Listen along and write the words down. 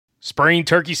Spring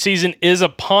turkey season is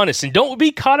upon us, and don't be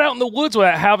caught out in the woods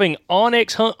without having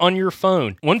onX Hunt on your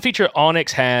phone. One feature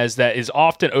onX has that is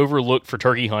often overlooked for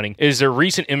turkey hunting is their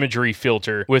recent imagery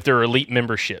filter with their elite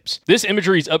memberships. This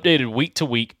imagery is updated week to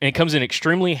week, and it comes in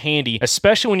extremely handy,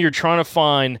 especially when you're trying to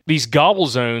find these gobble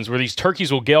zones where these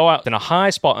turkeys will go out in a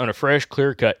high spot on a fresh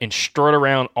clear cut and strut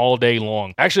around all day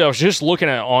long. Actually, I was just looking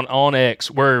at on onX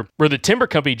where the timber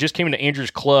company just came into Andrew's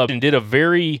club and did a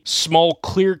very small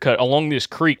clear cut along this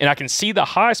creek, and I can see the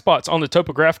high spots on the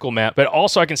topographical map, but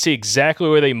also I can see exactly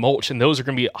where they mulch, and those are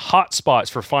going to be hot spots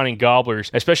for finding gobblers,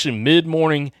 especially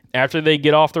mid-morning after they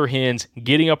get off their hens,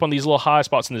 getting up on these little high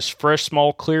spots in this fresh,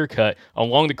 small clear cut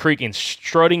along the creek and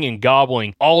strutting and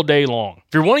gobbling all day long.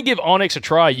 If you want to give onX a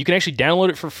try, you can actually download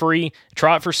it for free,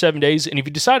 try it for 7 days, and if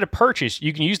you decide to purchase,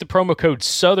 you can use the promo code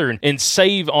SOUTHERN and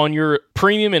save on your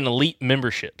premium and elite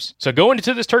memberships. So go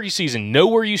into this turkey season, know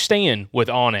where you stand with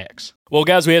onX. Well,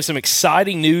 guys, we have some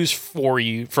exciting news for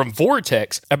you from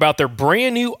Vortex about their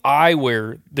brand new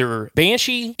eyewear, their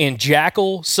Banshee and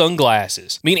Jackal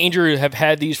sunglasses. Me and Andrew have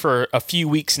had these for a few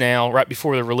weeks now, right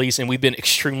before the release, and we've been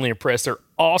extremely impressed. They're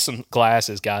awesome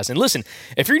glasses, guys. And listen,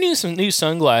 if you're needing some new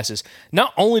sunglasses,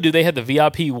 not only do they have the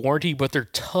VIP warranty, but they're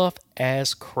tough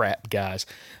as crap, guys.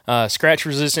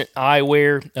 Scratch-resistant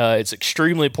eyewear, it's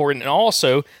extremely important. And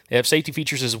also, they have safety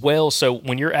features as well. So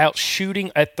when you're out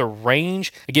shooting at the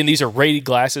range, again, these are rated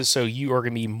glasses, so you are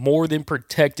going to be more than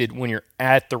protected when you're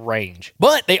at the range.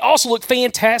 But they also look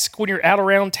fantastic when you're out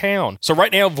around town. So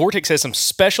right now, Vortex has some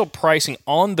special pricing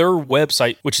on their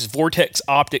website, which is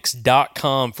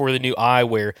vortexoptics.com for the new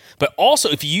eyewear. But also,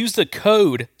 if you use the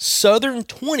code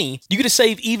SOUTHERN20, you get to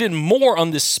save even more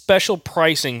on this special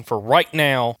pricing for right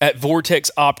now at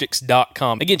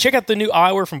vortexoptics.com. Again, check out the new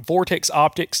eyewear from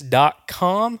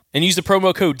vortexoptics.com and use the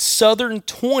promo code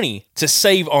SOUTHERN20 to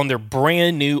save on their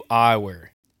brand new eyewear.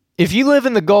 If you live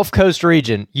in the Gulf Coast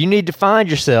region, you need to find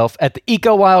yourself at the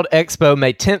Eco Wild Expo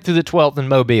May 10th through the 12th in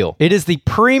Mobile. It is the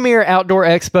premier outdoor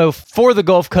expo for the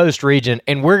Gulf Coast region,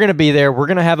 and we're going to be there. We're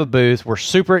going to have a booth. We're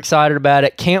super excited about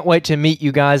it. Can't wait to meet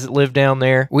you guys that live down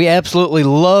there. We absolutely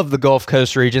love the Gulf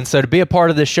Coast region, so to be a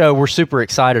part of this show, we're super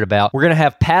excited about. We're going to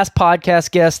have past podcast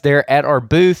guests there at our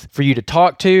booth for you to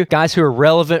talk to, guys who are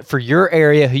relevant for your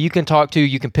area, who you can talk to.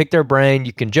 You can pick their brain.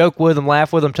 You can joke with them,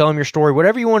 laugh with them, tell them your story,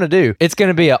 whatever you want to do. It's going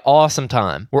to be an awesome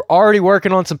time. We're already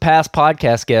working on some past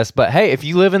podcast guests, but hey, if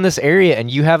you live in this area and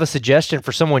you have a suggestion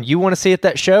for someone you want to see at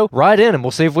that show, write in and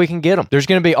we'll see if we can get them. There's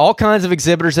going to be all kinds of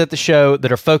exhibitors at the show that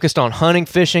are focused on hunting,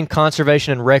 fishing,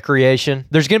 conservation, and recreation.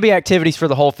 There's going to be activities for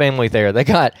the whole family there. They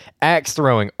got axe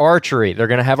throwing, archery. They're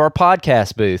going to have our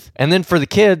podcast booth. And then for the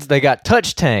kids, they got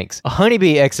touch tanks, a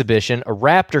honeybee exhibition, a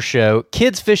raptor show,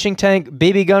 kids fishing tank,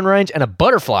 BB gun range, and a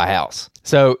butterfly house.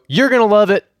 So you're going to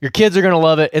love it. Your kids are going to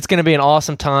love it. It's going to be an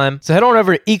awesome time. So head on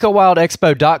over to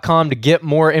ecowildexpo.com to get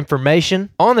more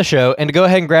information on the show and to go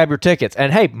ahead and grab your tickets.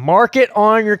 And hey, mark it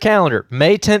on your calendar.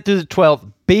 May 10th through the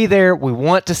 12th. Be there. We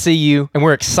want to see you, and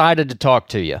we're excited to talk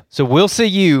to you. So we'll see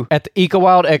you at the Eco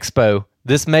Wild Expo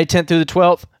this May 10th through the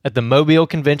 12th at the Mobile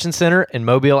Convention Center in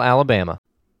Mobile, Alabama.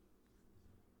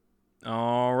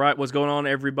 All right, what's going on,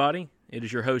 everybody? It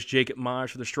is your host, Jacob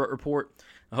Myers, for the Strut Report.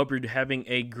 I hope you're having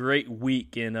a great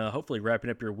week and hopefully wrapping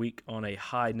up your week on a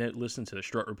high note. Listen to the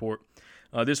Strut Report.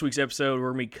 This week's episode,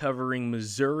 we're going to be covering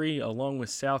Missouri along with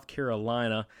South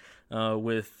Carolina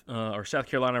with our South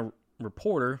Carolina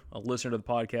reporter, a listener to the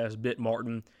podcast, Bit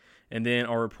Martin. And then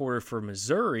our reporter for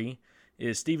Missouri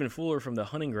is Stephen Fuller from the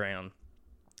Hunting Ground.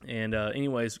 And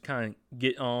anyways, kind of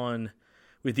get on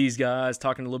with these guys,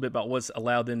 talking a little bit about what's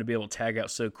allowed them to be able to tag out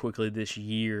so quickly this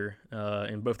year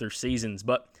in both their seasons.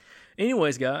 But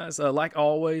anyways, guys, like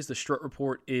always, the Strut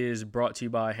Report is brought to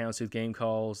you by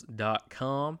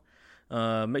houndstoothgamecalls.com.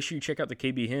 Make sure you check out the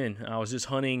KB Hen. I was just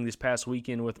hunting this past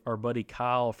weekend with our buddy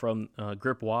Kyle from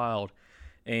Grip Wild,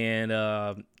 and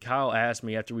Kyle asked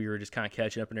me after we were just kind of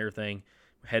catching up and everything,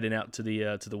 heading out to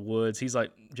the woods. He's like,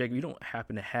 Jacob, you don't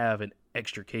happen to have an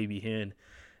extra KB Hen?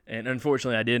 And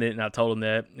unfortunately, I didn't, and I told him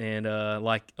that. And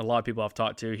like a lot of people I've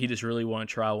talked to, he just really wanted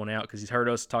to try one out because he's heard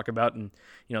us talk about and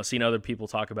seen other people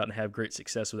talk about and have great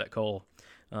success with that call.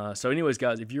 So anyways,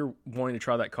 guys, if you're wanting to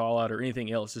try that call out or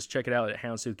anything else, just check it out at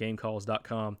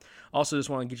houndstoothgamecalls.com. Also, just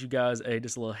want to get you guys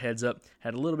just a little heads up.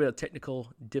 Had a little bit of technical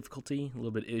difficulty, a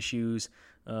little bit of issues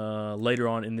later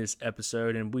on in this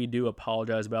episode, and we do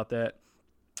apologize about that.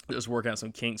 Just working out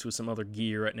some kinks with some other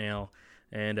gear right now.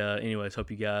 And anyways, hope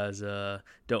you guys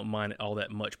don't mind it all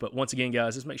that much. But once again,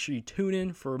 guys, just make sure you tune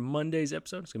in for Monday's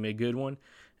episode. It's going to be a good one.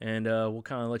 And we'll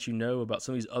kind of let you know about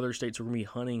some of these other states we're going to be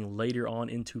hunting later on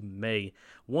into May.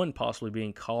 One possibly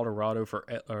being Colorado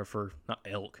for not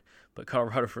elk, but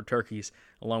Colorado for turkeys,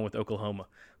 along with Oklahoma.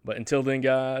 But until then,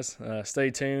 guys,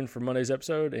 stay tuned for Monday's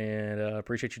episode, and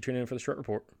appreciate you tuning in for the Strut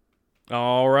Report.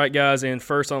 All right, guys, and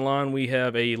first online we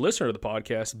have a listener to the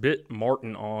podcast, Bit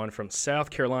Martin, on from South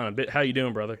Carolina. Bit, how you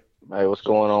doing, brother? Hey, what's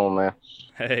going on, man?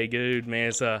 Hey, good, man.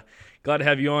 It's glad to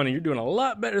have you on, and you're doing a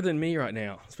lot better than me right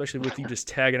now, especially with you just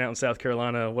tagging out in South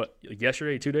Carolina,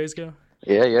 yesterday, 2 days ago?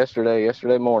 Yeah,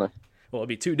 yesterday morning. Well, it'll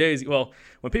be 2 days. Well,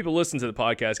 when people listen to the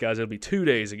podcast, guys, it'll be 2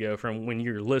 days ago from when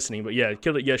you're listening. But yeah,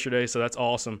 killed it yesterday, so that's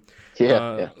awesome.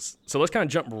 Yeah. So let's kind of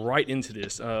jump right into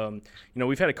this.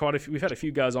 We've had a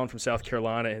few guys on from South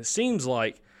Carolina, and it seems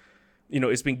like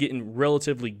it's been getting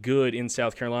relatively good in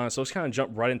South Carolina. So let's kind of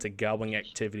jump right into gobbling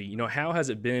activity. How has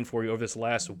it been for you over this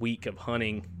last week of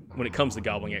hunting when it comes to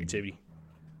gobbling activity?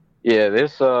 Yeah,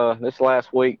 this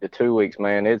last week to 2 weeks,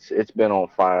 man, it's been on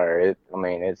fire.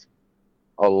 It's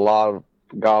a lot of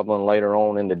gobbling later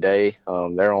on in the day.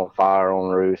 They're on fire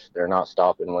on roost. They're not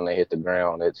stopping when they hit the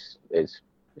ground.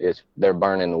 They're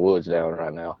burning the woods down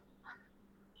right now.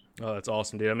 Oh, that's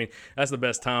awesome, dude. I mean, that's the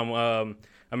best time.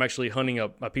 I'm actually hunting a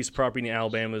piece of property in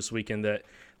Alabama this weekend that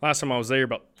last time I was there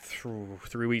about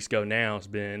 3 weeks ago now. It's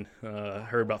been,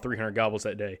 heard about 300 gobbles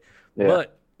that day. Yeah.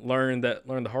 But learned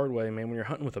the hard way, man. When you're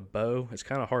hunting with a bow, it's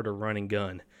kind of hard to run and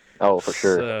gun. Oh, for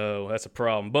sure. So that's a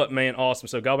problem. But, man, awesome.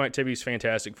 So gobbling activity is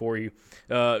fantastic for you.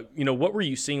 What were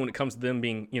you seeing when it comes to them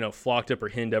being, flocked up or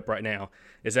henned up right now?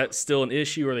 Is that still an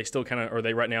issue, or are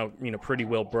they right now, pretty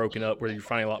well broken up where you're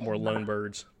finding a lot more lone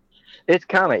birds? It's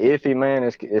kind of iffy, man.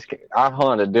 I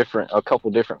hunt a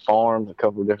couple different farms, a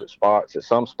couple different spots. At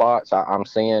some spots, I'm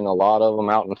seeing a lot of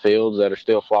them out in fields that are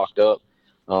still flocked up.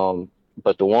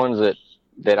 But the ones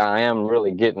that I am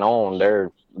really getting on,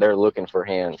 they're looking for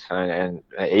hens, and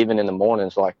even in the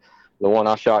mornings, like the one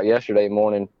I shot yesterday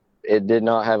morning, it did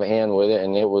not have a hen with it,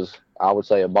 and it was, I would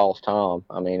say, a boss tom.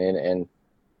 I mean, and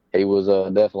he was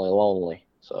definitely lonely.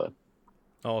 So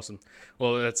awesome.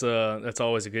 Well, that's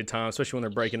always a good time, especially when they're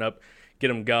breaking up. Get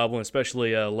them gobbling,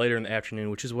 especially later in the afternoon,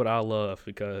 which is what I love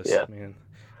because, man,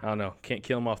 I don't know, can't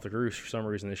kill them off the roost for some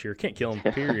reason this year. Can't kill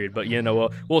them, period. But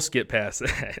we'll skip past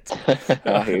that.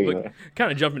 But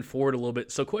kind of jumping forward a little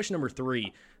bit. So question number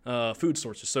 3, food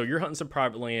sources. So you're hunting some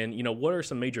private land. What are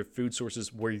some major food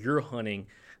sources where you're hunting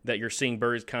that you're seeing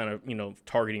birds kind of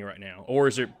targeting right now, or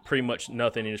is it pretty much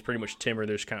nothing and it's pretty much timber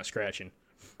they're just kind of scratching?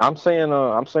 I'm seeing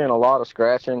a lot of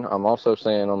scratching. I'm also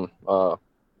seeing them on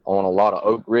a lot of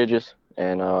oak ridges,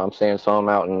 and I'm seeing some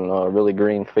out in really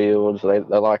green fields. They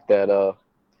like that.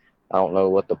 I don't know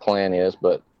what the plan is,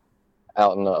 but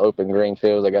out in the open green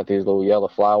fields, they got these little yellow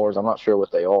flowers. I'm not sure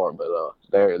what they are, but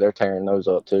they're tearing those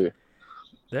up too.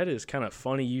 That is kind of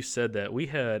funny you said that. We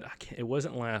had, it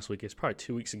wasn't last week, it's probably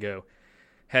 2 weeks ago,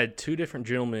 had 2 different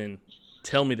gentlemen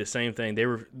tell me the same thing.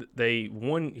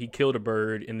 One, he killed a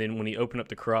bird, and then when he opened up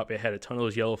the crop, it had a ton of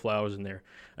those yellow flowers in there.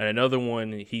 And another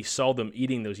one, he saw them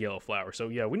eating those yellow flowers. So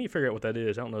yeah, we need to figure out what that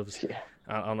is. I don't know if it's,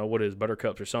 I don't know what it is,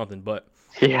 buttercups or something, but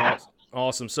yeah.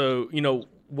 Awesome. So,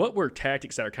 what were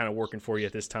tactics that are kind of working for you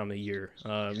at this time of the year?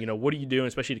 What are you doing,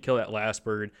 especially to kill that last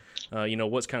bird?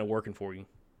 What's kind of working for you?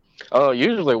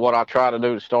 Usually what I try to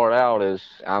do to start out is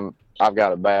I've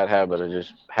got a bad habit of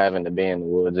just having to be in the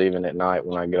woods even at night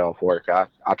when I get off work.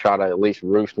 I try to at least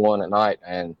roost one at night,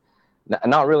 and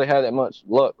not really had that much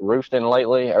luck roosting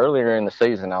lately. Earlier in the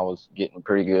season, I was getting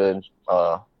pretty good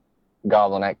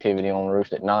gobbling activity on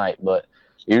roost at night, but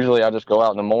usually I just go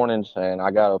out in the mornings, and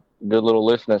I got a good little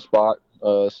listening spot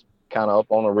kind of up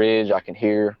on a ridge. I can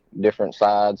hear different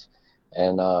sides,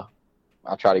 and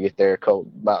I try to get there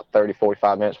about 30,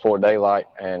 45 minutes before daylight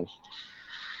and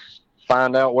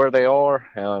find out where they are.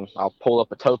 I'll pull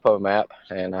up a topo map,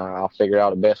 and I'll figure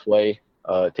out the best way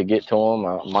to get to them.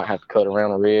 I might have to cut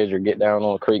around a ridge or get down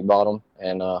on a creek bottom,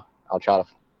 and I'll try to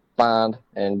find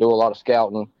and do a lot of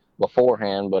scouting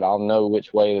beforehand, but I'll know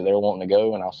which way that they're wanting to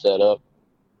go, and I'll set up,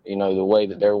 the way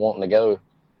that they're wanting to go.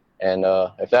 And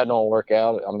if that don't work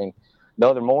out, I mean, the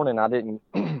other morning I didn't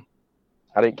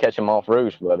catch him off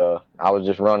roost, but I was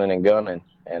just running and gunning,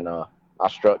 and I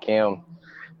struck him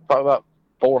probably about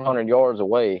 400 yards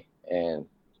away, and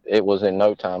it was in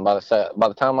no time. By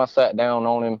the time I sat down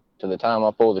on him to the time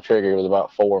I pulled the trigger, it was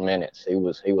about 4 minutes. He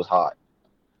was hot.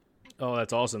 Oh,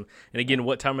 that's awesome. And again,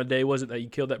 what time of day was it that you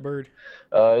killed that bird?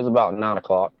 It was about 9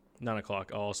 o'clock. 9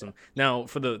 o'clock. Awesome. Now,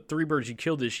 for the 3 birds you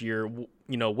killed this year,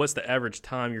 what's the average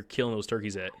time you're killing those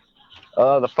turkeys at?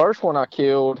 The first one I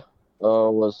killed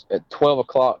was at 12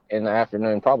 o'clock in the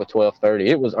afternoon, probably 12:30.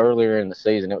 It was earlier in the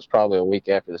season. It was probably a week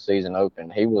after the season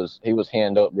opened. He was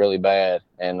henned up really bad,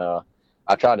 and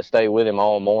I tried to stay with him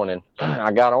all morning.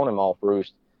 I got on him off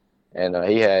roost, and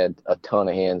he had a ton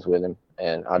of hens with him,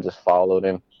 and I just followed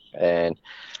him, and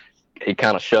he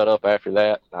kind of shut up after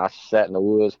that. I sat in the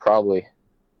woods probably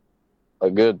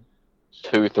a good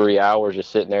 2-3 hours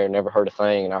just sitting there and never heard a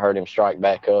thing, and I heard him strike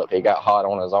back up. He got hot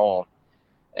on his arm.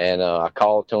 And I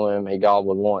called to him. He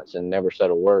gobbled once and never said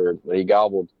a word. But he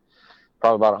gobbled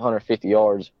probably about 150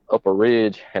 yards up a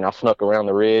ridge, and I snuck around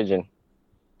the ridge. And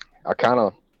I kind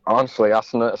of, honestly, I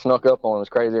snuck up on him. As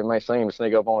crazy as it may seem to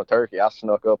sneak up on a turkey, I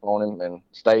snuck up on him and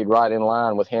stayed right in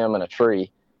line with him in a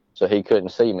tree so he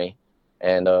couldn't see me.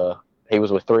 And he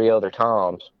was with 3 other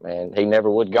toms. And he never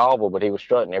would gobble, but he was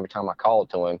strutting every time I called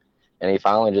to him. And he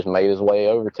finally just made his way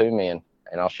over to me, and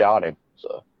I shot him.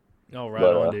 So. Oh, right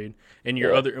on, dude. And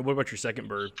your other, what about your second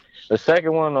bird? The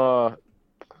second one,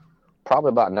 probably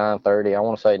about 9:30. I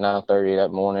want to say 9:30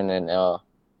 that morning,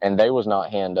 and they was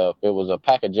not henned up. It was a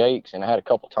pack of jakes, and I had a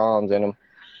couple toms in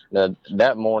them.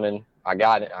 That morning, I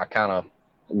kind of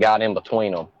got in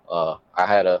between them. I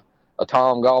had a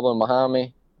tom gobbling behind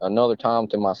me, another tom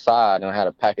to my side, and I had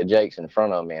a pack of jakes in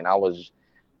front of me, and I was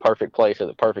perfect place at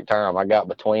the perfect time. I got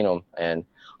between them, and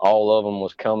all of them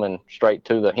was coming straight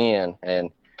to the hen,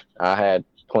 and I had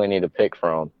plenty to pick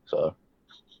from. So,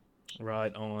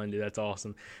 right on, dude. That's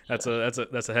awesome. That's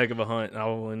a heck of a hunt. I've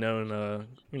only known,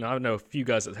 I know a few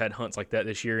guys that had hunts like that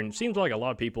this year, and it seems like a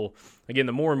lot of people. Again,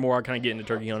 the more and more I kind of get into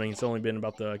turkey hunting, it's only been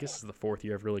about I guess it's the 4th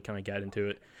year I've really kind of got into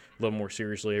it a little more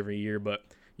seriously every year. But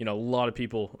a lot of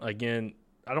people, again,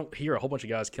 I don't hear a whole bunch of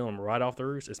guys killing them right off the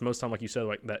roost. It's most time, like you said,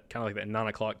 like that kind of like that 9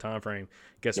 o'clock time frame.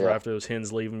 Guess right after those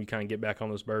hens leave them, you kind of get back on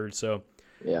those birds. So.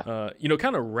 Yeah.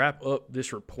 Kind of wrap up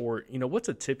this report. What's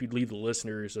a tip you'd leave the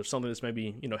listeners of something that's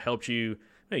maybe, helped you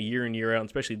year in, year out, and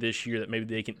especially this year that maybe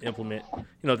they can implement,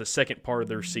 the second part of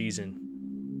their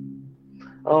season?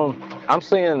 I'm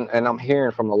seeing and I'm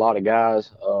hearing from a lot of guys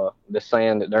that's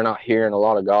saying that they're not hearing a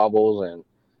lot of gobbles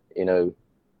and,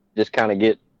 just kind of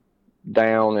get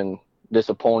down and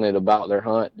disappointed about their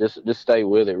hunt. Just stay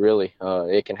with it, really.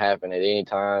 It can happen at any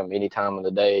time of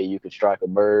the day. You could strike a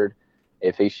bird.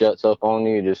 If he shuts up on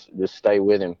you, just stay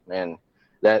with him. And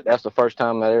that's the first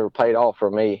time that ever paid off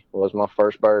for me. Was my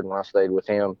first bird when I stayed with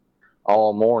him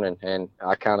all morning, and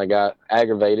I kind of got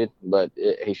aggravated, but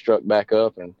he struck back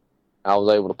up, and I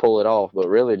was able to pull it off. But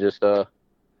really, just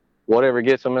whatever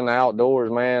gets them in the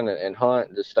outdoors, man, and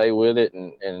hunt, just stay with it,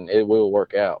 and it will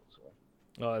work out.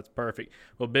 Oh, that's perfect.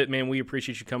 Well, man, we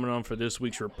appreciate you coming on for this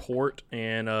week's report,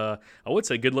 and I would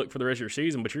say good luck for the rest of your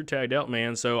season, but you're tagged out,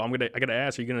 man. So I got to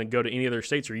ask, are you going to go to any other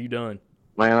states, or are you done?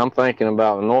 Man, I'm thinking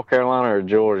about North Carolina or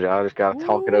Georgia. I just got to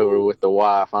talk it over with the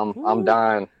wife. I'm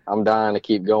dying to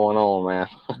keep going on, man.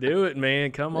 Do it,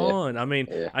 man. Come on. I mean,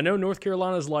 I know North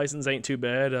Carolina's license ain't too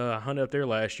bad. I hunted up there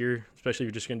last year, especially if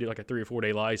you're just going to do like a 3 or 4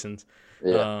 day license.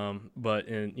 Yeah. But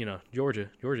in Georgia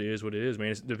is what it is,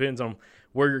 man. It depends on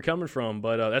where you're coming from.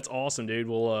 But that's awesome, dude.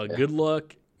 Well, good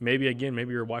luck. Maybe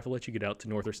your wife will let you get out to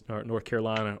North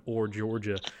Carolina or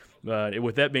Georgia.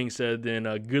 With that being said, then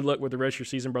good luck with the rest of your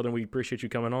season, brother. And we appreciate you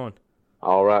coming on.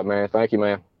 All right, man. Thank you,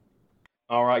 man.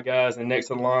 All right, guys. And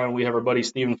next in line, we have our buddy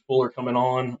Stephen Fuller coming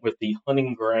on with the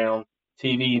Hunting Ground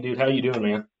TV. Dude, how you doing,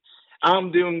 man?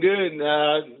 I'm doing good.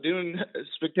 Doing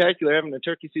spectacular. Having a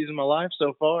turkey season of my life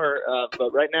so far.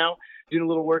 But right now, doing a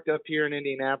little work up here in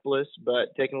Indianapolis,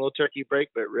 but taking a little turkey break,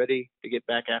 but ready to get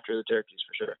back after the turkeys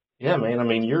for sure. Yeah, man. I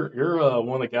mean, you're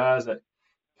one of the guys that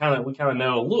we kind of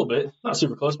know a little bit, not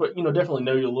super close, but definitely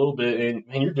know you a little bit. And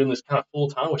man, you're doing this kind of full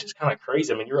time, which is kind of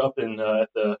crazy. I mean, you're up in at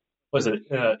the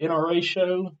NRA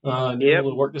show. Yep,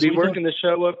 work this weekend? Working the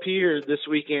show up here this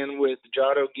weekend with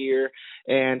Jotto Gear,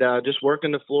 and just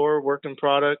working the floor, working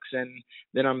products, and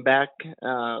then I'm back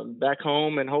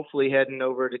home, and hopefully heading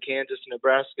over to Kansas and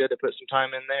Nebraska to put some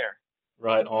time in there.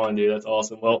 Right on, dude. That's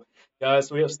awesome. Well,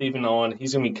 guys, we have Stephen on.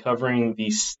 He's going to be covering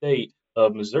the state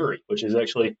of Missouri, which is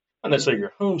actually not necessarily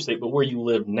your home state, but where you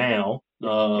live now.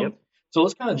 Yep. So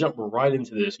let's kind of jump right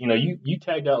into this. You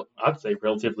tagged out, I'd say,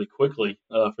 relatively quickly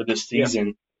for this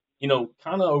season. Yep.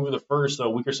 Kind of over the first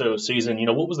week or so of season,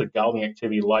 what was the gobbling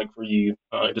activity like for you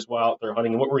just while out there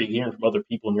hunting? And what were you hearing from other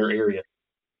people in your area?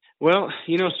 Well,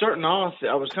 starting off,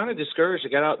 I was kind of discouraged. I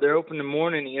got out there open in the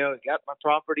morning, got my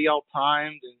property all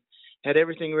timed and had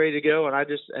everything ready to go. And I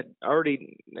just had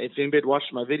already, if anybody had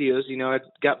watched my videos, I'd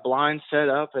got blinds set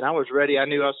up and I was ready. I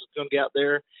knew I was going to get out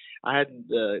there. I had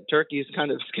the turkeys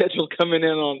kind of scheduled coming in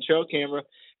on trail camera.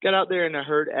 Got out there and I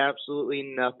heard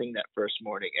absolutely nothing that first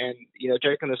morning. And,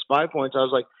 checking the spy points, I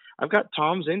was like, I've got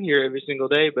toms in here every single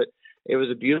day, but It was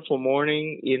a beautiful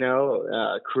morning,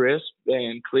 crisp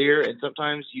and clear. And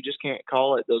sometimes you just can't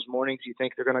call it. Those mornings you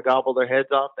think they're going to gobble their heads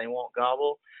off, they won't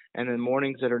gobble. And then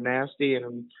mornings that are nasty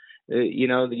and you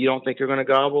don't think they're going to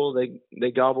gobble,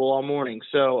 they gobble all morning.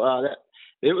 So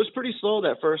it was pretty slow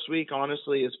that first week,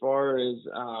 honestly, as far as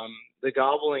the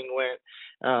gobbling went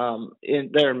in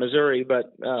there in Missouri.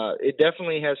 But it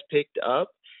definitely has picked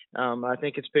up. I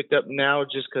think it's picked up now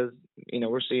just because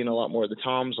we're seeing a lot more of the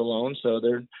toms alone, so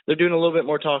they're doing a little bit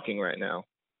more talking right now.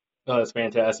 Oh, that's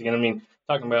fantastic. And I mean,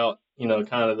 talking about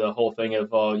kind of the whole thing of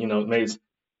maybe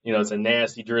it's a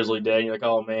nasty drizzly day. You're like,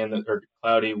 oh man, or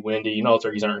cloudy, windy.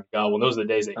 Turkeys aren't gobbling. Those are the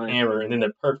days they hammer, and then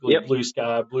the perfectly blue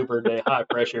sky, bluebird day, high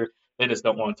pressure. They just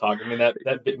don't want to talk. I mean, that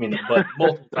bit me in the butt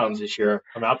multiple times this year.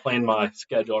 I mean, I planned my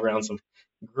schedule around some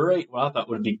great, what I thought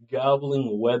would be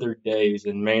gobbling weather days,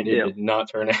 and man, it did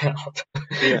not turn out.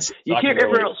 You can't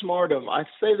ever outsmart them. I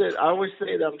always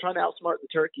say that I'm trying to outsmart the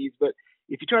turkeys, but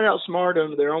if you try to outsmart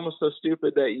them, they're almost so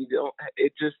stupid that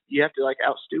you have to like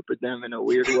outstupid them in a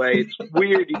weird way. It's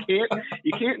weird.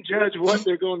 You can't judge what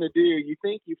they're going to do. You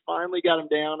think you finally got them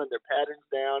down and their pattern's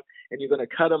down, and you're going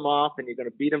to cut them off and you're going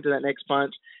to beat them to that next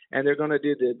punch, and they're going to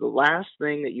do the last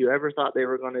thing that you ever thought they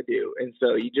were going to do. And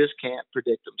so you just can't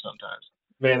predict them sometimes.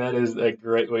 Man, that is a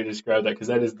great way to describe that, because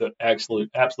that is the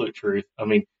absolute truth. I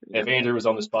mean, if Andrew was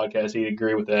on this podcast, he'd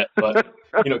agree with that. But,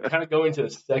 kind of going to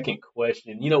the second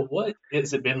question, what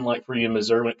has it been like for you in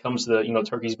Missouri when it comes to the,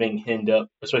 turkeys being henned up,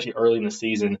 especially early in the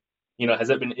season? Has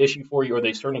that been an issue for you, or are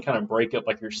they starting to kind of break up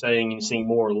like you're saying and you're seeing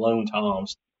more lone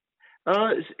toms?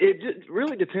 It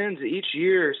really depends each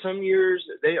year. Some years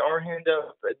they are henned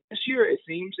up. But this year, it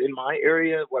seems in my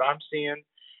area, what I'm seeing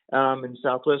in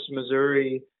Southwest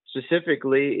Missouri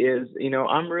specifically is,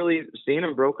 I'm really seeing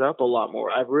them broke up a lot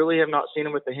more. I really have not seen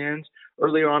them with the hens.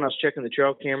 Earlier on, I was checking the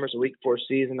trail cameras a week before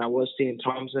season. I was seeing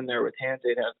toms in there with hens.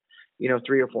 They'd have,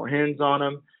 3 or 4 hens on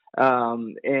them. I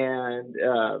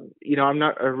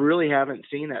really haven't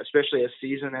seen that, especially as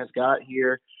season has got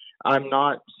here. I'm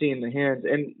not seeing the hens.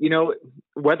 And,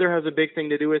 weather has a big thing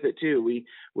to do with it too.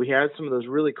 We had some of those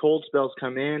really cold spells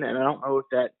come in, and I don't know if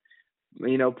that,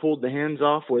 pulled the hens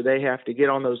off where they have to get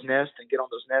on those nests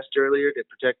earlier to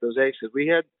protect those eggs. Because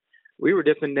we were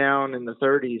dipping down in the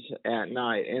 30s at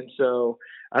night. And so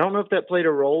I don't know if that played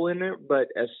a role in it, but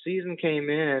as season came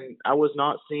in, I was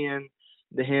not seeing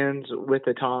the hens with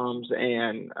the toms.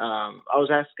 And I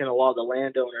was asking a lot of the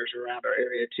landowners around our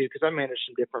area too, because I manage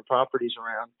some different properties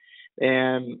around.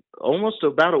 And almost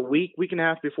about a week and a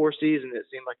half before season, it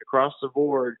seemed like across the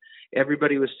board,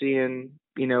 everybody was seeing,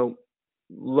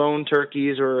 lone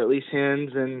turkeys or at least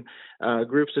hens and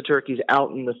groups of turkeys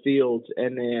out in the fields.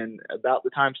 And then about the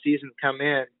time season come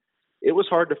in, it was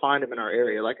hard to find them in our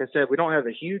area. Like I said, we don't have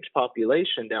a huge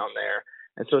population down there.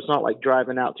 And so it's not like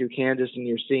driving out through Kansas and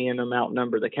you're seeing them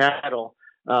outnumber the cattle.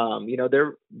 They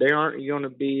aren't going to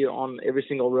be on every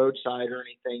single roadside or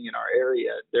anything in our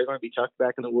area. They're going to be tucked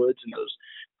back in the woods in those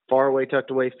far away,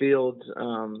 tucked away fields.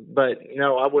 But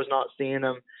no, I was not seeing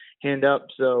them henned up.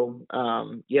 So,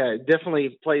 it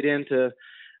definitely played into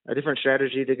a different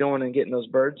strategy to going and getting those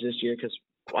birds this year. Because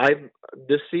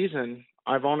this season,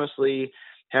 I've honestly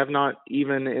have not,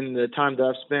 even in the time that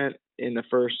I've spent in the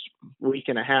first week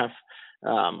and a half,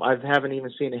 I haven't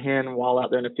even seen a hen while out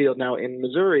there in the field. Now in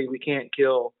Missouri, we can't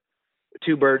kill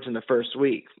 2 birds in the first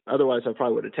week. Otherwise, I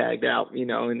probably would have tagged out, in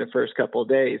the first couple of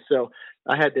days. So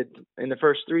I had to, in the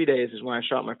first 3 days is when I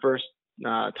shot my first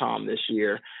tom this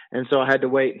year. And so I had to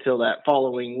wait until that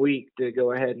following week to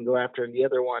go ahead and go after the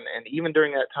other one. And even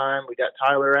during that time, we got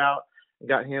Tyler out,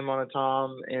 got him on a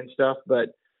tom and stuff,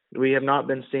 but we have not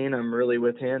been seeing them really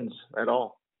with hens at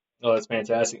all. Oh, that's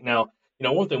fantastic. Now,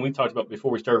 one thing we talked about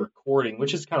before we started recording,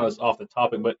 which is kind of off the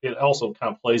topic, but it also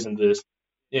kind of plays into this,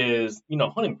 is,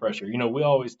 hunting pressure. We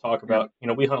always talk about,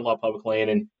 we hunt a lot of public land,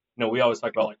 and, we always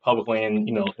talk about like public land,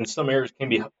 in some areas can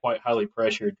be quite highly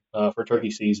pressured for turkey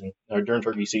season or during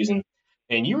turkey season.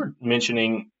 And you were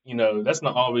mentioning, that's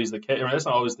not always the case. That's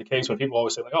not always the case when people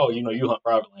always say like, oh, you hunt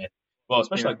private land. Well,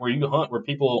 especially like where you hunt, where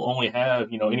people only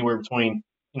have, anywhere between,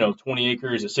 20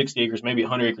 acres to 60 acres, maybe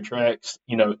 100-acre tracts.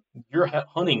 You're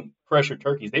hunting pressured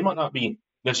turkeys. They might not be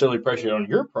necessarily pressured on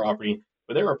your property,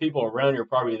 but there are people around your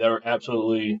property that are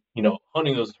absolutely,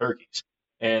 hunting those turkeys.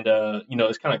 And,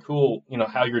 it's kind of cool,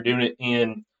 how you're doing it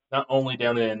in not only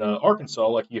down in Arkansas,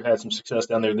 like you had some success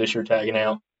down there this year tagging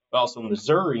out, but also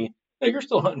Missouri. You're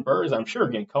still hunting birds, I'm sure,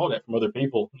 getting called at from other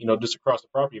people, just across the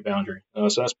property boundary. So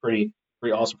that's pretty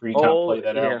awesome for you to kind of play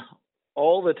that out.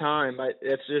 All the time.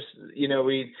 It's just,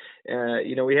 we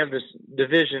have this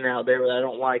division out there that I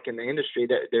don't like in the industry,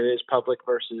 that there is public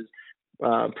versus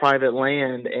private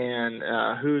land, and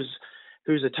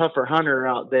who's a tougher hunter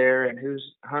out there and who's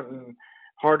hunting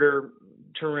harder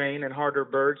terrain and harder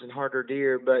birds and harder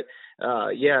deer. But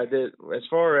as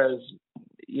far as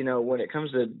when it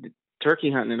comes to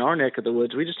turkey hunting in our neck of the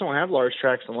woods, we just don't have large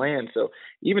tracts of land. So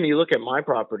even you look at my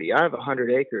property, I have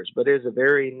 100 acres, but it is a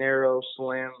very narrow,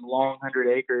 slim, long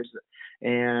 100 acres,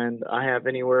 and I have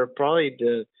anywhere probably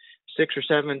to 6 or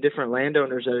 7 different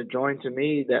landowners that are joined to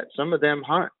me that some of them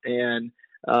hunt. And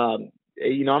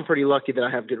I'm pretty lucky that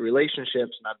I have good relationships,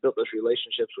 and I've built those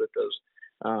relationships with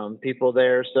those people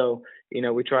there. So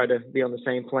we try to be on the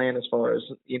same plan as far as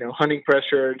hunting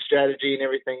pressure and strategy and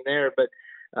everything there. But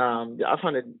I've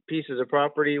hunted pieces of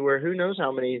property where who knows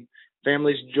how many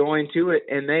families join to it,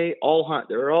 and they all hunt.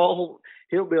 They're all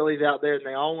hillbillies out there, and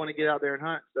they all want to get out there and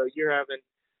hunt. So you're having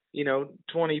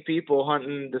 20 people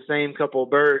hunting the same couple of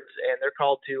birds, and they're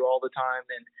called to all the time.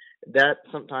 And that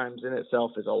sometimes in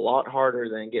itself is a lot harder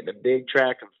than getting a big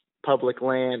tract of public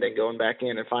land and going back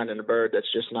in and finding a bird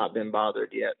that's just not been bothered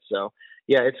yet. So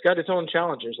yeah, it's got its own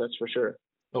challenges, that's for sure.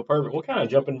 Oh, perfect. We'll kind of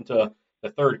jump into the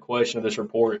third question of this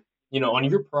report. On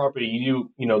your property,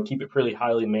 you keep it pretty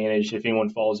highly managed if anyone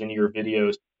follows any of your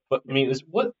videos. But I mean,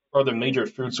 what are the major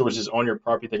food sources on your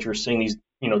property that you're seeing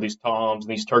these toms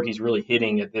and these turkeys really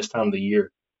hitting at this time of the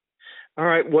year? All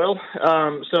right. Well,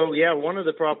 one of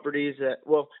the properties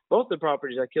both the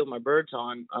properties I killed my birds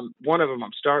on, one of them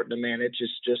I'm starting to manage. Is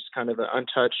just kind of an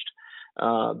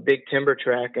untouched big timber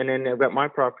tract. And then I've got my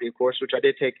property, of course, which I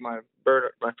did take my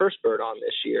first bird on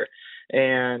this year.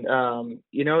 And,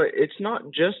 it's not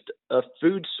just a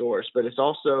food source, but it's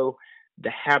also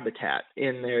the habitat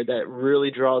in there that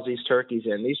really draws these turkeys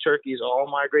in. These turkeys all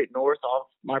migrate north off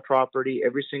my property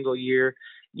every single year.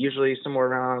 Usually somewhere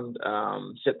around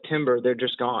September, they're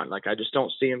just gone. Like I just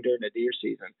don't see them during the deer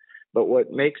season. But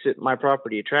what makes my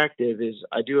property attractive is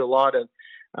I do a lot of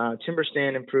timber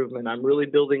stand improvement. I'm really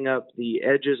building up the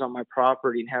edges on my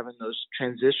property and having those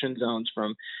transition zones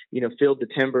from, field to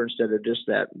timber instead of just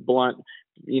that blunt,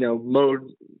 mowed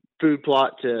food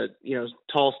plot to,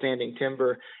 tall standing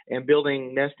timber, and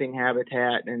building nesting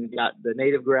habitat, and got the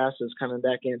native grasses coming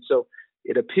back in. So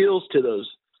it appeals to those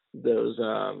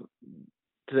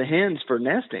to the hens for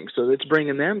nesting. So it's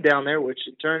bringing them down there, which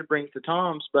in turn brings the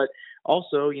toms. But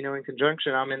also, in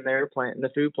conjunction, I'm in there planting the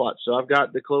food plots. So I've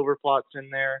got the clover plots in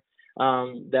there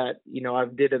that, I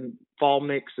did a fall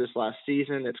mix this last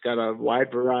season. It's got a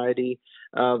wide variety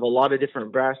of a lot of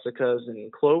different brassicas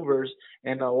and clovers.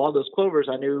 And a lot of those clovers,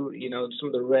 I knew, some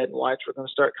of the red and whites were going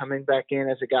to start coming back in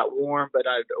as it got warm, but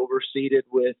I'd overseeded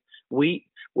with wheat,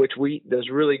 which wheat does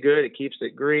really good. It keeps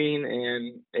it green.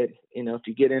 And it, if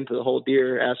you get into the whole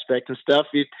deer aspect and stuff,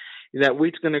 that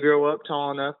wheat's going to grow up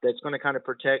tall enough that's going to kind of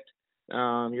protect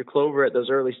your clover at those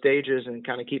early stages and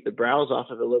kind of keep the browse off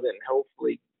of it a little bit, and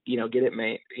hopefully, get it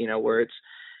made, where it's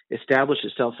established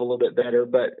itself a little bit better.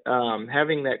 But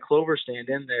having that clover stand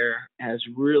in there has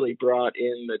really brought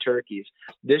in the turkeys.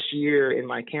 This year in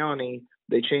my county,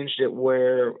 they changed it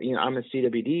where, I'm in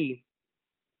CWD,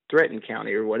 threatened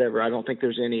county or whatever. I don't think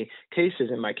there's any cases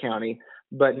in my county,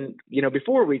 but,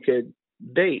 before we could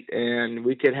bait and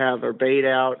we could have our bait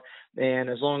out, and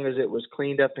as long as it was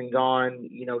cleaned up and gone,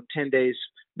 10 days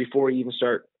before you even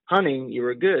start hunting, you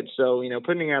were good. So,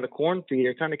 putting out a corn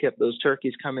feeder kind of kept those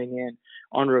turkeys coming in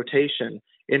on rotation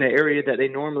in an area that they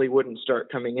normally wouldn't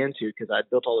start coming into, because I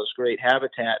built all this great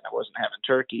habitat and I wasn't having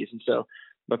turkeys. And so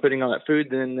by putting all that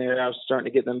food in there, I was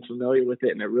starting to get them familiar with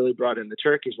it, and it really brought in the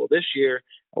turkeys. Well, this year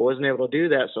I wasn't able to do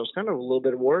that. So I was kind of a little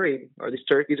bit worried. Are these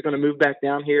turkeys going to move back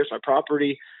down here? Is my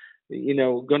property,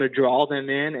 going to draw them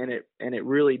in? And it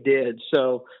really did.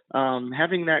 So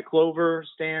having that clover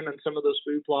stand on some of those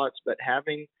food plots, but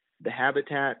having the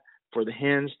habitat for the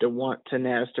hens to want to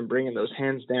nest and bringing those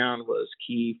hens down was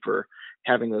key for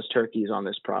having those turkeys on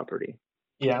this property.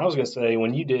 Yeah, I was going to say,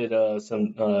 when you did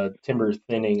some timber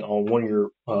thinning on one of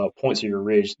your points of your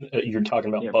ridge, you're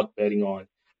talking about buck bedding on,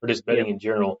 or just bedding in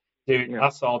general. Dude, I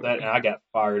saw that and I got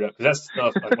fired up, because that's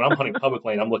stuff, like when I'm hunting public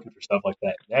land, I'm looking for stuff like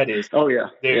that. That is,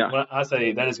 dude, when I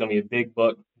say that is going to be a big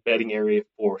buck bedding area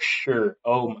for sure.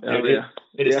 It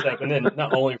is safe. And then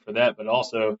not only for that, but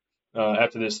also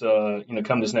after this,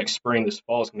 come this next spring, this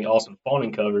fall, it's going to be awesome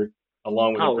fawning cover,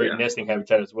 along with a great nesting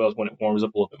habitat as well, as when it warms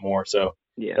up a little bit more. So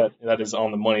that is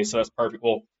on the money. So that's perfect.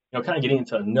 Well, kind of getting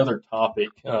into another topic,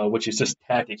 which is just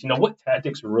tactics. What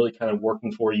tactics are really kind of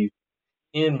working for you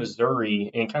in Missouri,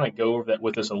 and kind of go over that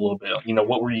with us a little bit.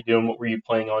 What were you doing? What were you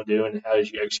planning on doing? And how did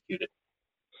you execute it?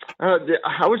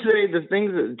 I would say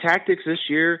the tactics this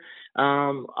year,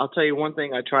 I'll tell you one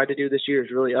thing I tried to do this year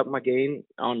is really up my game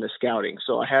on the scouting.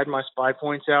 So I had my spy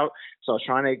points out. So I was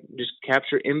trying to just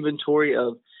capture inventory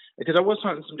of because I was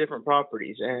hunting some different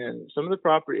properties, and some of the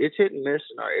property it's hit and miss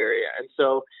in our area, and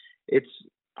so it's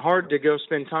hard to go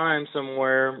spend time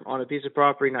somewhere on a piece of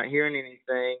property not hearing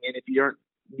anything, and if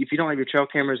you don't have your trail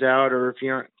cameras out, or if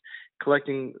you aren't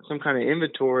collecting some kind of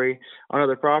inventory on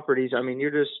other properties, I mean,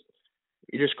 you're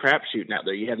just crapshooting out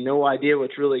there. You have no idea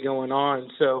what's really going on.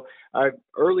 So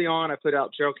early on, I put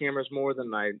out trail cameras more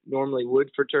than I normally would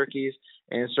for turkeys,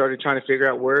 and started trying to figure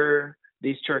out where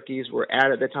these turkeys were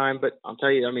at the time. But I'll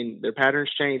tell you, I mean, their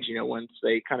patterns change. Once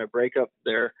they kind of break up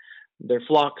their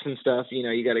flocks and stuff,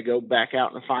 you got to go back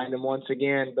out and find them once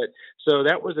again. But so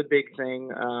that was a big thing.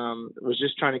 Was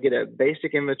just trying to get a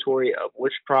basic inventory of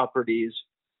which properties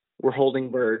were holding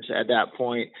birds at that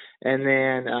point. And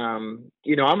then,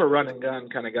 I'm a run and gun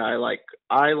kind of guy. Like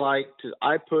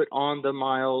I put on the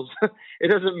miles. It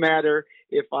doesn't matter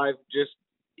if I've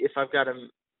got a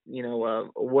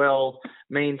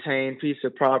well-maintained piece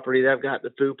of property that I've got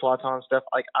the food plots on and stuff.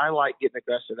 Like, I like getting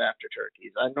aggressive after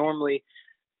turkeys. I normally,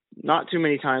 not too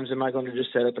many times am I going to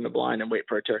just set up in the blind and wait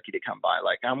for a turkey to come by.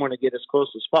 Like, I'm going to get as close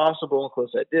as possible,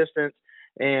 close that distance.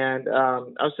 And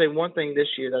I would say one thing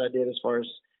this year that I did as far as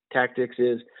tactics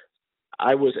is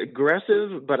I was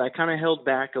aggressive, but I kind of held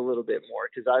back a little bit more,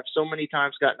 because I've so many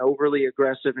times gotten overly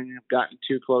aggressive and have gotten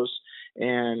too close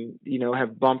and,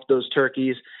 have bumped those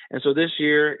turkeys. And so this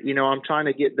year, I'm trying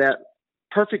to get that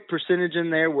perfect percentage in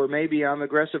there where maybe I'm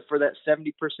aggressive for that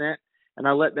 70% and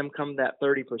I let them come that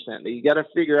 30%. You got to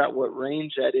figure out what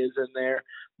range that is in there.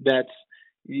 That's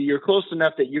you're close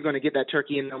enough that you're going to get that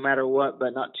turkey in no matter what,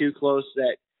 but not too close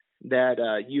that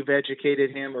you've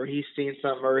educated him, or he's seen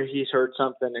something, or he's heard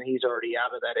something and he's already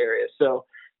out of that area. So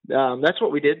that's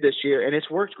what we did this year, and it's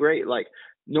worked great. Like,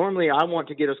 normally I want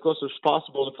to get as close as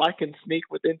possible. If I can sneak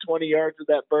within 20 yards of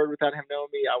that bird without him knowing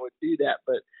me, I would do that.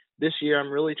 But this year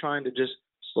I'm really trying to just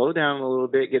slow down a little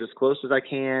bit, get as close as I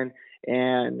can,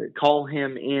 and call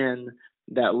him in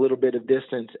that little bit of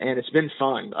distance. And it's been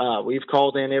fun. We've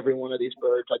called in every one of these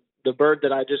birds. Like, the bird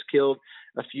that I just killed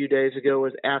a few days ago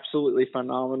was absolutely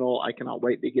phenomenal. I cannot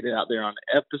wait to get it out there on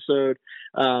the episode.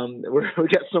 We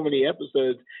got so many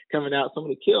episodes coming out, so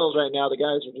many kills right now. The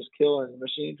guys are just killing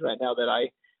machines right now that I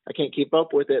can't keep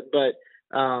up with it. But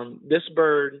this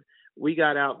bird, we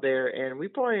got out there and we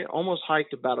probably almost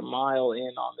hiked about a mile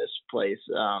in on this place,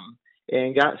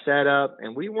 and got set up,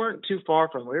 and we weren't too far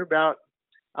from, we were about,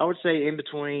 I would say, in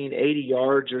between 80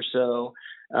 yards or so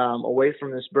away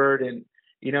from this bird. And,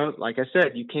 like I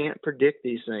said, you can't predict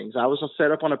these things. I was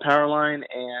set up on a power line,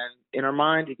 and in our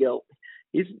mind, you go,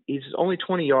 he's only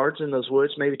 20 yards in those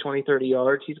woods, maybe 20, 30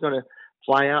 yards. He's going to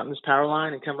fly out in this power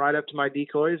line and come right up to my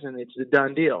decoys, and it's a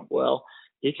done deal. Well,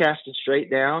 he casted straight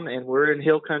down, and we're in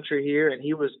hill country here, and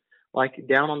he was like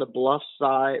down on the bluff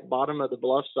side, bottom of the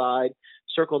bluff side,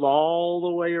 circled all the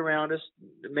way around us,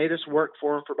 made us work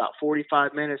for him for about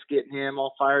 45 minutes, getting him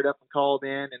all fired up and called in,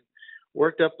 and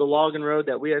worked up the logging road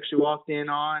that we actually walked in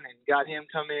on and got him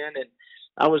come in. And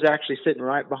I was actually sitting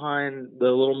right behind the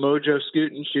little Mojo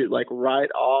scoot and shoot, like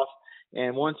right off.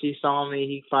 And once he saw me,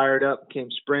 he fired up, came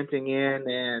sprinting in,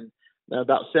 and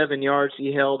about 7 yards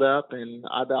he held up, and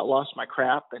I about lost my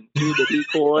crap and threw the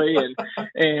decoy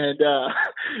and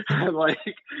like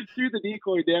threw the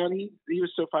decoy down. He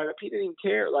was so fired up, he didn't even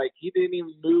care. Like, he didn't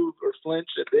even move or flinch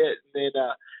a bit, and then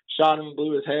shot him and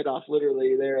blew his head off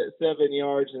literally there at 7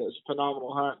 yards, and it was a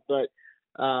phenomenal hunt. But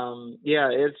yeah,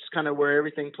 it's kind of where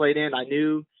everything played in. I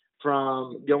knew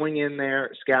from going in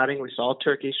there scouting, we saw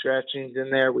turkey scratchings in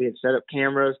there. We had set up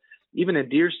cameras. Even in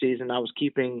deer season, I was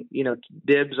keeping,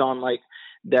 dibs on like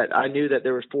that. I knew that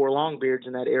there was 4 longbeards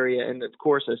in that area. And of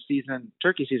course, as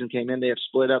turkey season came in, they have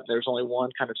split up. There's only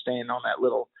one kind of staying on that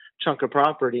little chunk of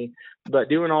property. But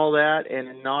doing all that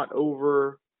and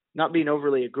not being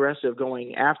overly aggressive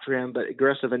going after him, but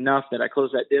aggressive enough that I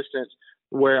closed that distance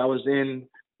where I was in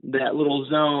that little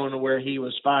zone where he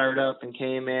was fired up and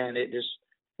came in.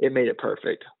 It made it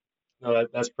perfect. No,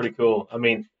 that's pretty cool. I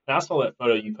mean, I saw that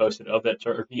photo you posted of that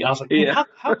turkey. I was like, yeah.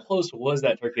 How close was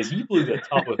that turkey? Because you blew the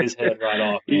top of his head right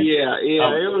off, man. Yeah.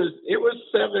 It was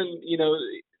 7,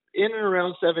 in and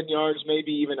around 7 yards,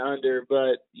 maybe even under.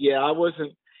 But yeah, I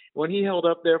wasn't. When he held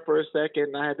up there for a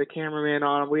second, I had the cameraman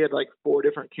on him. We had like 4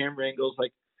 different camera angles.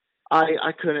 Like,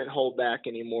 I couldn't hold back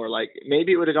anymore. Like,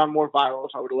 maybe it would have gone more viral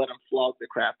if I would have let him flog the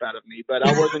crap out of me, but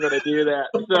I wasn't going to do that.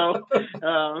 So,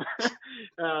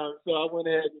 so I went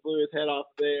ahead and blew his head off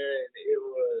there, and it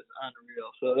was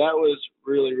unreal. So that was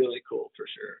really, really cool for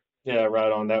sure. Yeah, right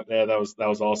on. That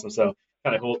was awesome. So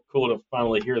kind of cool to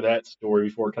finally hear that story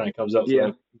before it kind of comes out. So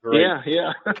yeah. Great.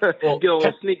 Yeah. Well, get a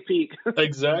little sneak peek.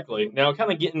 Exactly. Now,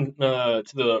 kind of getting to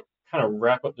the kind of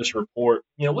wrap up this report.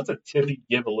 What's a tip you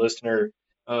give a listener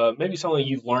maybe something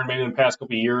you've learned maybe in the past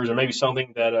couple of years, or maybe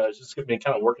something that has just been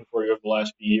kind of working for you over the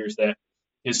last few years that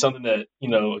is something that,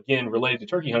 again, related to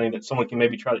turkey hunting that someone can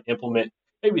maybe try to implement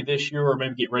maybe this year or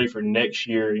maybe get ready for next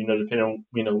year, depending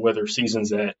on, whether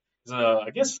season's at. I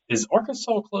guess, is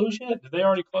Arkansas closed yet? Did they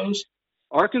already close?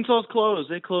 Arkansas's closed.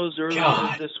 They closed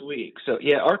earlier this week. So,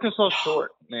 yeah, Arkansas's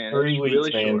short, man. 3 it's weeks,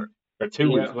 really man. short. Or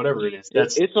 2 weeks, whatever it is.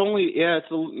 It's only, it's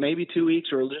maybe 2 weeks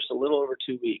or just a little over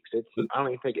 2 weeks. I don't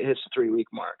even think it hits the 3 week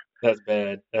mark. That's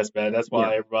bad. That's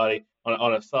why everybody,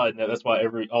 on a side note, that's why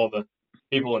all the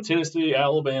people in Tennessee,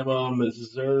 Alabama,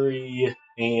 Missouri,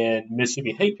 and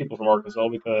Mississippi hate people from Arkansas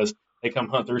because they come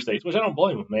hunt their states, which I don't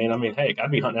blame them, man. I mean, heck, I'd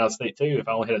be hunting out of state too if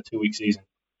I only had a 2 week season.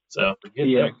 So forget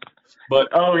that. But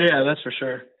that's for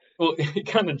sure. Well,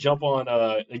 kind of jump on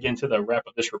again to the wrap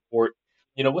up this report.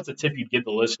 What's a tip you'd give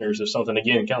the listeners of something,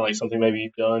 again, kind of like something maybe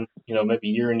you've done, maybe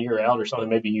year in, year out, or something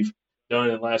maybe you've done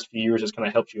in the last few years that's kind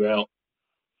of helped you out?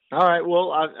 All right.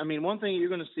 Well, I mean, one thing you're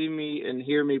going to see me and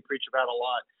hear me preach about a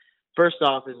lot, first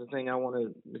off, is the thing I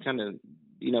want to kind of,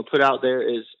 put out there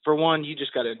is, for one, you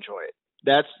just got to enjoy it.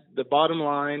 That's the bottom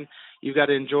line. You've got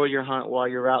to enjoy your hunt while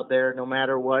you're out there, no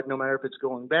matter what, no matter if it's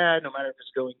going bad, no matter if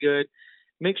it's going good.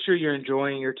 Make sure you're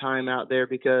enjoying your time out there,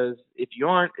 because if you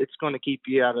aren't, it's going to keep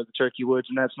you out of the turkey woods,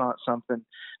 and that's not something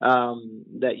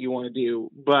that you want to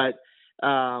do. But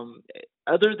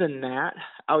other than that,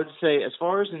 I would say, as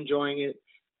far as enjoying it,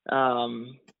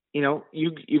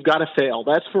 you've got to fail.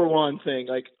 That's for one thing.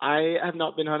 Like, I have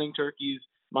not been hunting turkeys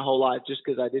my whole life just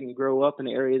because I didn't grow up in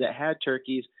an area that had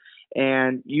turkeys.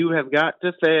 And you have got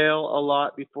to fail a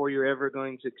lot before you're ever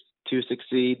going to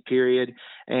succeed, period.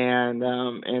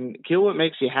 And kill what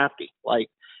makes you happy. Like,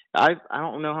 I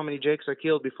don't know how many jakes I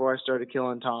killed before I started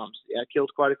killing toms. I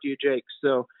killed quite a few jakes.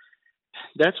 So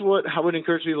that's what I would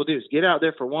encourage people to do, is get out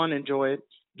there, for one, enjoy it.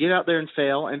 Get out there and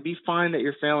fail, and be fine that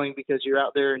you're failing, because you're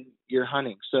out there and you're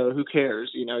hunting. So who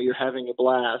cares? You're having a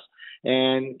blast,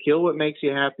 and kill what makes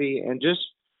you happy. And just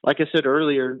like I said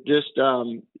earlier, just,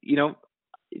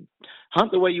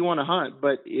 hunt the way you want to hunt.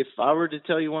 But if I were to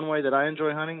tell you one way that I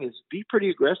enjoy hunting, is be pretty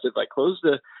aggressive. Like, close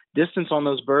the distance on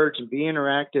those birds and be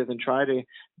interactive and try to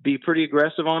be pretty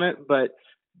aggressive on it. But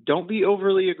don't be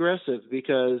overly aggressive,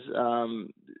 because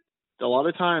a lot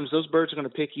of times those birds are going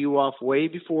to pick you off way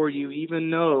before you even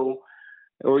know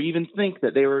or even think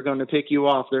that they were going to pick you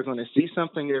off. They're going to see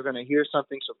something, they're going to hear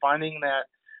something. So finding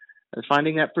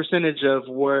that percentage of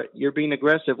where you're being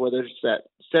aggressive, whether it's that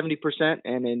 70%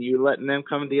 and then you're letting them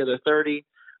come the other 30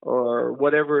 or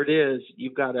whatever it is,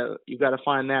 you've got to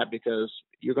find that, because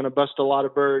you're going to bust a lot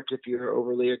of birds if you're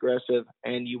overly aggressive,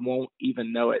 and you won't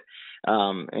even know it.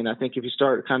 And I think if you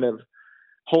start kind of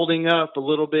holding up a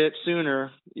little bit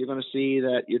sooner, you're going to see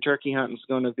that your turkey hunting is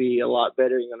going to be a lot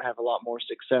better. You're going to have a lot more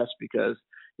success, because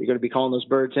you're going to be calling those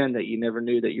birds in that you never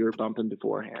knew that you were bumping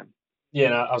beforehand. Yeah,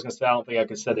 and I was going to say, I don't think I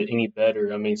could said it any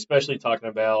better. I mean, especially talking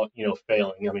about,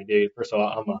 failing. I mean, dude, first of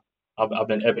all, I've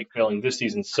been epic failing this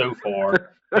season so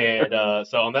far. And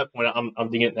so on that point, I'm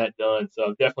getting that done. So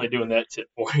I'm definitely doing that tip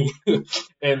for you.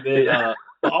 And then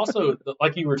but also,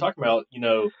 like you were talking about,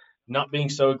 not being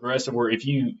so aggressive, where if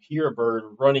you hear a bird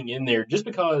running in there, just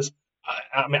because,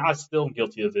 I mean, I still am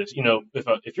guilty of this.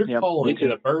 If you're calling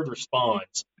and a bird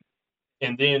responds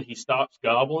and then he stops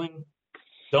gobbling,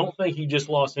 don't think he just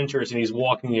lost interest and he's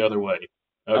walking the other way.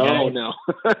 Okay? Oh, no.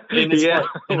 And it's we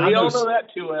all know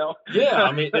that too well. Yeah,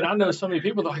 I mean, and I know so many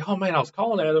people, they're like, oh, man, I was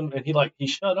calling at him, and he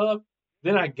shut up.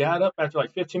 Then I got up after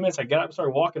like 15 minutes. I got up and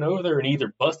started walking over there, and he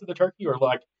either busted the turkey or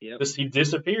he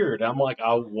disappeared. I'm like,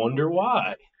 I wonder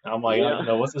why. I'm like, I don't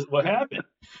know what happened.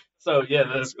 So yeah,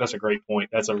 that's a great point.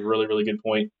 That's a really, really good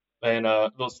point. And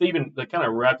well, Stephen, to kind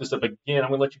of wrap this up again, I'm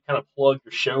gonna let you kind of plug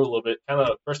your show a little bit. Kind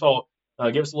of first of all,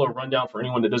 give us a little rundown for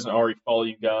anyone that doesn't already follow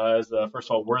you guys. First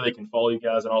of all, where they can follow you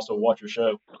guys, and also watch your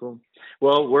show. Cool.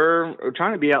 Well, we're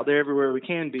trying to be out there everywhere we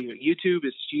can be. YouTube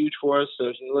is huge for us, so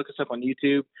you can look us up on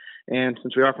YouTube. And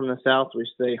since we are from the South, we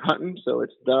say hunting, so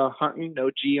it's the hunting,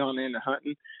 no G on the end of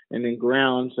hunting, and then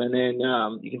grounds. And then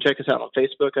you can check us out on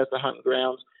Facebook at the Hunting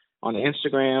Grounds. On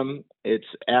Instagram, it's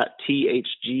at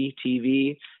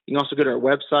THGTV. You can also go to our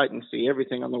website and see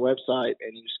everything on the website,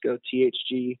 and you just go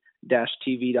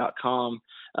thg-tv.com.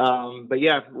 But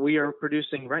yeah, we are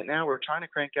producing right now. We're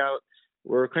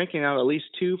cranking out at least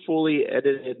 2 fully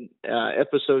edited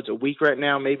episodes a week right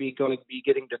now. Maybe going to be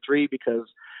getting to 3, because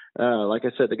like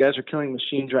I said, the guys are killing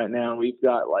machines right now. We've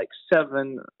got like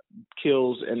 7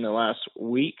 kills in the last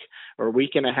week or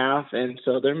week and a half, and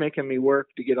so they're making me work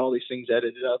to get all these things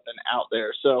edited up and out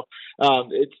there. So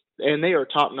and they are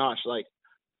top notch. Like,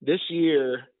 this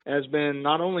year has been,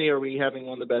 not only are we having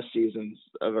one of the best seasons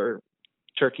of our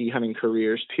turkey hunting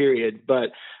careers, period. But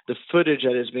the footage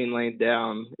that is being laid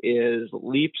down is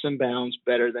leaps and bounds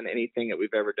better than anything that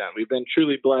we've ever done. We've been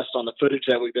truly blessed on the footage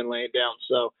that we've been laying down.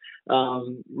 So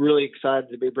really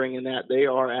excited to be bringing that. They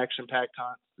are action-packed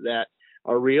hunts that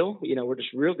are real. We're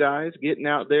just real guys getting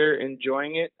out there,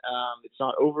 enjoying it. It's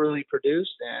not overly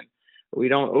produced, and we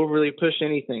don't overly push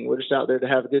anything. We're just out there to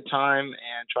have a good time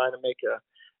and try to make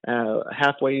a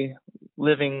halfway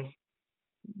living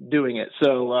doing it.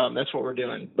 So that's what we're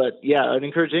doing. But yeah, I'd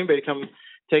encourage anybody to come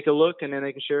take a look, and then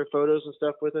they can share photos and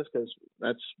stuff with us, because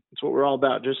that's what we're all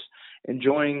about, just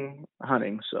enjoying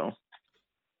hunting. So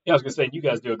yeah, I was gonna say, you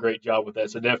guys do a great job with that.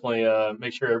 So definitely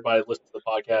make sure everybody listens to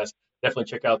the podcast.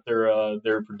 Definitely check out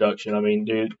their production. I mean,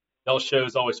 dude, those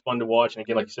shows always fun to watch. And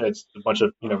again, like you said, it's a bunch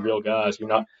of real guys. You're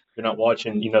not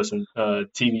watching some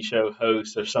TV show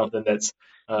hosts or something that's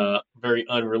very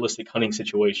unrealistic hunting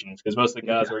situations, because most of the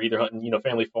guys are either hunting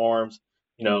family farms,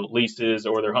 leases,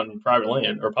 or they're hunting private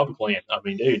land or public land. I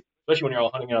mean, dude, especially when you're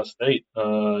all hunting out of state,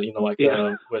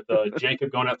 with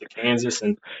Jacob going out to Kansas,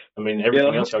 and I mean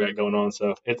everything else y'all got going on.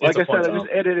 So it's like a fun time. I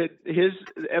just edited his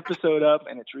episode up,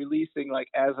 and it's releasing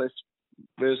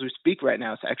as we speak right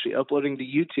now. It's actually uploading to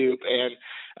YouTube,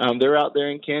 and they're out there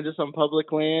in Kansas on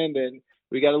public land, and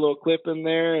we got a little clip in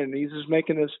there, and he's just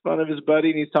making this fun of his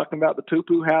buddy, and he's talking about the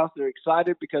poo-poo house. They're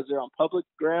excited because they're on public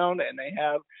ground, and they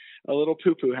have a little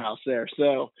poo-poo house there.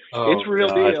 So it's real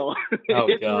deal.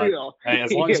 It's real. Hey,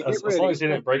 as long as he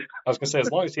didn't break, I was gonna say,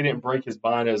 as long as he didn't break his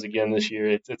binos again this year,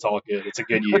 it's all good. It's a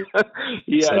good year.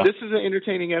 This is an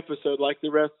entertaining episode, like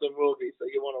the rest of them will be. So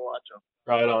you want to watch them.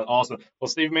 Right on, awesome. Well,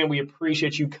 Steve, man, we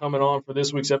appreciate you coming on for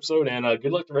this week's episode, and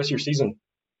good luck the rest of your season.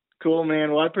 Cool,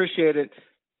 man. Well, I appreciate it.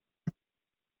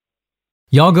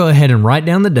 Y'all go ahead and write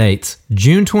down the dates,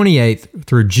 June 28th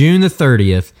through June the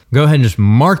 30th. Go ahead and just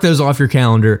mark those off your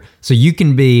calendar so you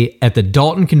can be at the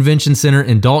Dalton Convention Center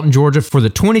in Dalton, Georgia for the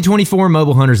 2024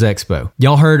 Mobile Hunters Expo.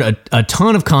 Y'all heard a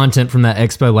ton of content from that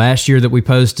expo last year that we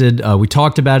posted. We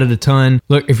talked about it a ton.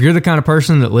 Look, if you're the kind of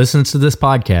person that listens to this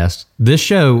podcast, this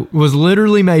show was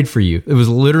literally made for you. It was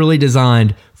literally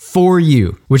designed for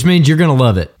you, which means you're going to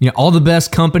love it. All the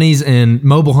best companies in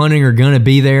mobile hunting are going to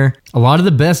be there. A lot of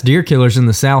the best deer killers in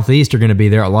the Southeast are going to be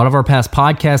there. A lot of our past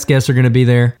podcast guests are going to be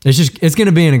there. It's going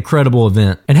to be an incredible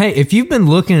event. And hey, if you've been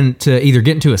looking to either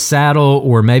get into a saddle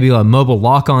or maybe a mobile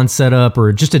lock-on setup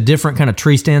or just a different kind of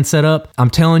tree stand setup,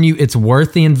 I'm telling you, it's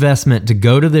worth the investment to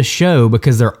go to this show,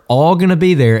 because they're all going to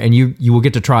be there, and you will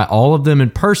get to try all of them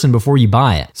in person before you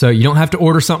buy it. So you don't have to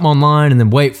order something online and then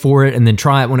wait for it and then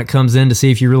try it when it comes in to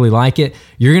see if you really like it.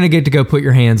 You're going to get to go put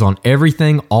your hands on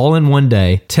everything all in one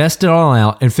day, test it all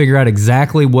out, and figure out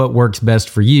exactly what works best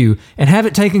for you, and have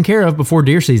it taken care of before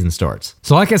deer season starts.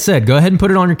 So like I said, go ahead and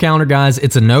put it on your calendar, guys.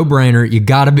 It's a no-brainer. You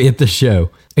got to be at the show.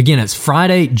 Again, it's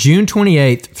Friday, June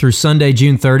 28th through Sunday,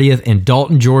 June 30th in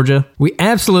Dalton, Georgia. We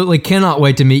absolutely cannot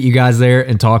wait to meet you guys there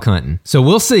and talk hunting. So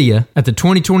we'll see you at the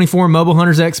 2024 Mobile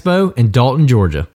Hunters Expo in Dalton, Georgia.